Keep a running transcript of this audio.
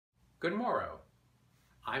Good morrow.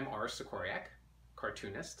 I'm Sikoryak,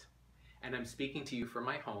 cartoonist, and I'm speaking to you from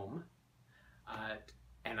my home,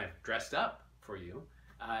 and I've dressed up for you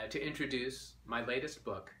to introduce my latest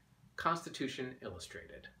book, Constitution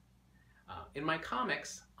Illustrated. In my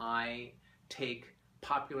comics, I take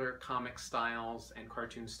popular comic styles and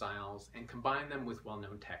cartoon styles and combine them with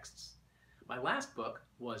well-known texts. My last book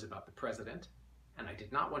was about the president, and I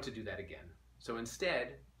did not want to do that again. So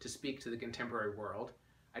instead, to speak to the contemporary world,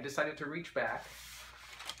 I decided to reach back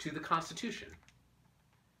to the Constitution.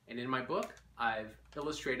 And in my book, I've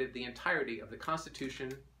illustrated the entirety of the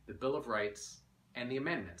Constitution, the Bill of Rights, and the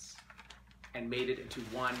amendments, and made it into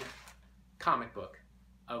one comic book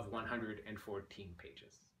of 114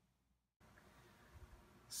 pages.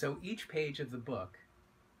 So each page of the book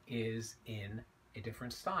is in a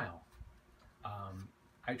different style.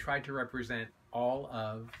 I tried to represent all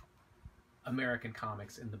of American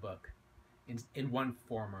comics in the book in one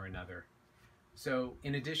form or another. So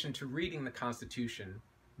in addition to reading the Constitution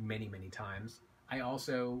many times, I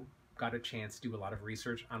also got a chance to do a lot of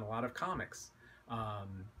research on a lot of comics.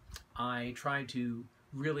 I tried to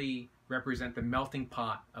really represent the melting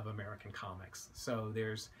pot of American comics. So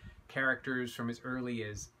there's characters from as early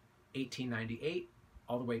as 1898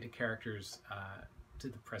 all the way to characters to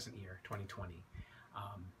the present year, 2020.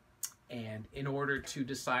 And in order to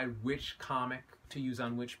decide which comic to use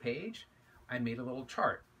on which page, I made a little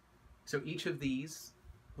chart. So each of these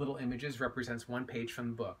little images represents one page from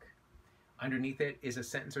the book. Underneath it is a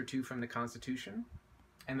sentence or two from the Constitution.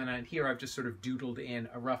 And then on here, I've just sort of doodled in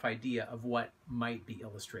a rough idea of what might be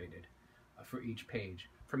illustrated for each page.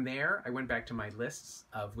 From there, I went back to my lists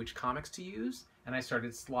of which comics to use, and I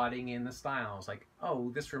started slotting in the styles, like,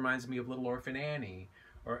 oh, this reminds me of Little Orphan Annie,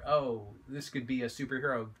 or, oh, this could be a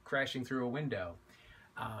superhero crashing through a window,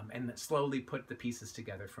 and slowly put the pieces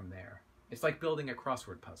together from there. It's like building a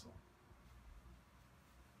crossword puzzle.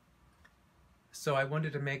 So I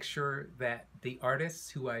wanted to make sure that the artists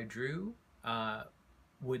who I drew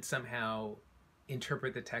would somehow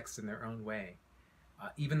interpret the text in their own way.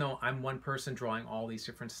 Even though I'm one person drawing all these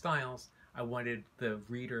different styles, I wanted the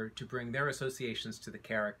reader to bring their associations to the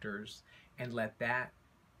characters and let that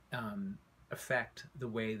affect the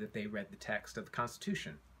way that they read the text of the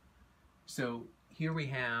Constitution. So here we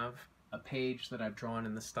have a page that I've drawn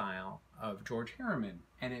in the style of George Harriman,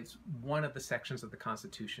 and it's one of the sections of the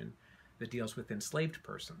Constitution that deals with enslaved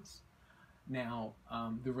persons. Now,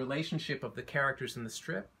 the relationship of the characters in the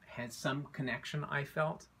strip had some connection, I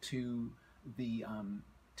felt, to the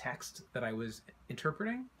text that I was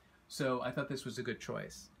interpreting, so I thought this was a good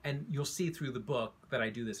choice. And you'll see through the book that I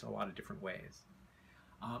do this in a lot of different ways.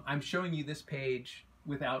 I'm showing you this page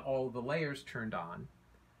without all the layers turned on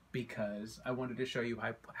because I wanted to show you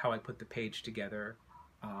how I put the page together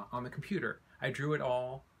on the computer. I drew it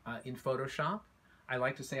all in Photoshop. I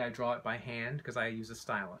like to say I draw it by hand because I use a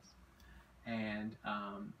stylus. And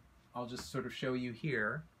I'll just sort of show you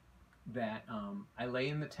here that I lay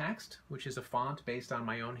in the text, which is a font based on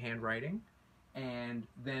my own handwriting, and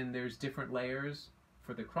then there's different layers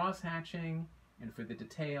for the cross-hatching and for the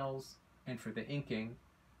details and for the inking,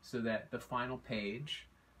 so that the final page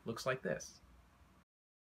looks like this.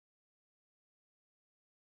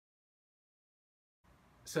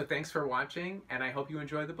 So thanks for watching, and I hope you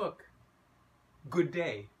enjoy the book. Good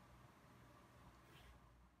day.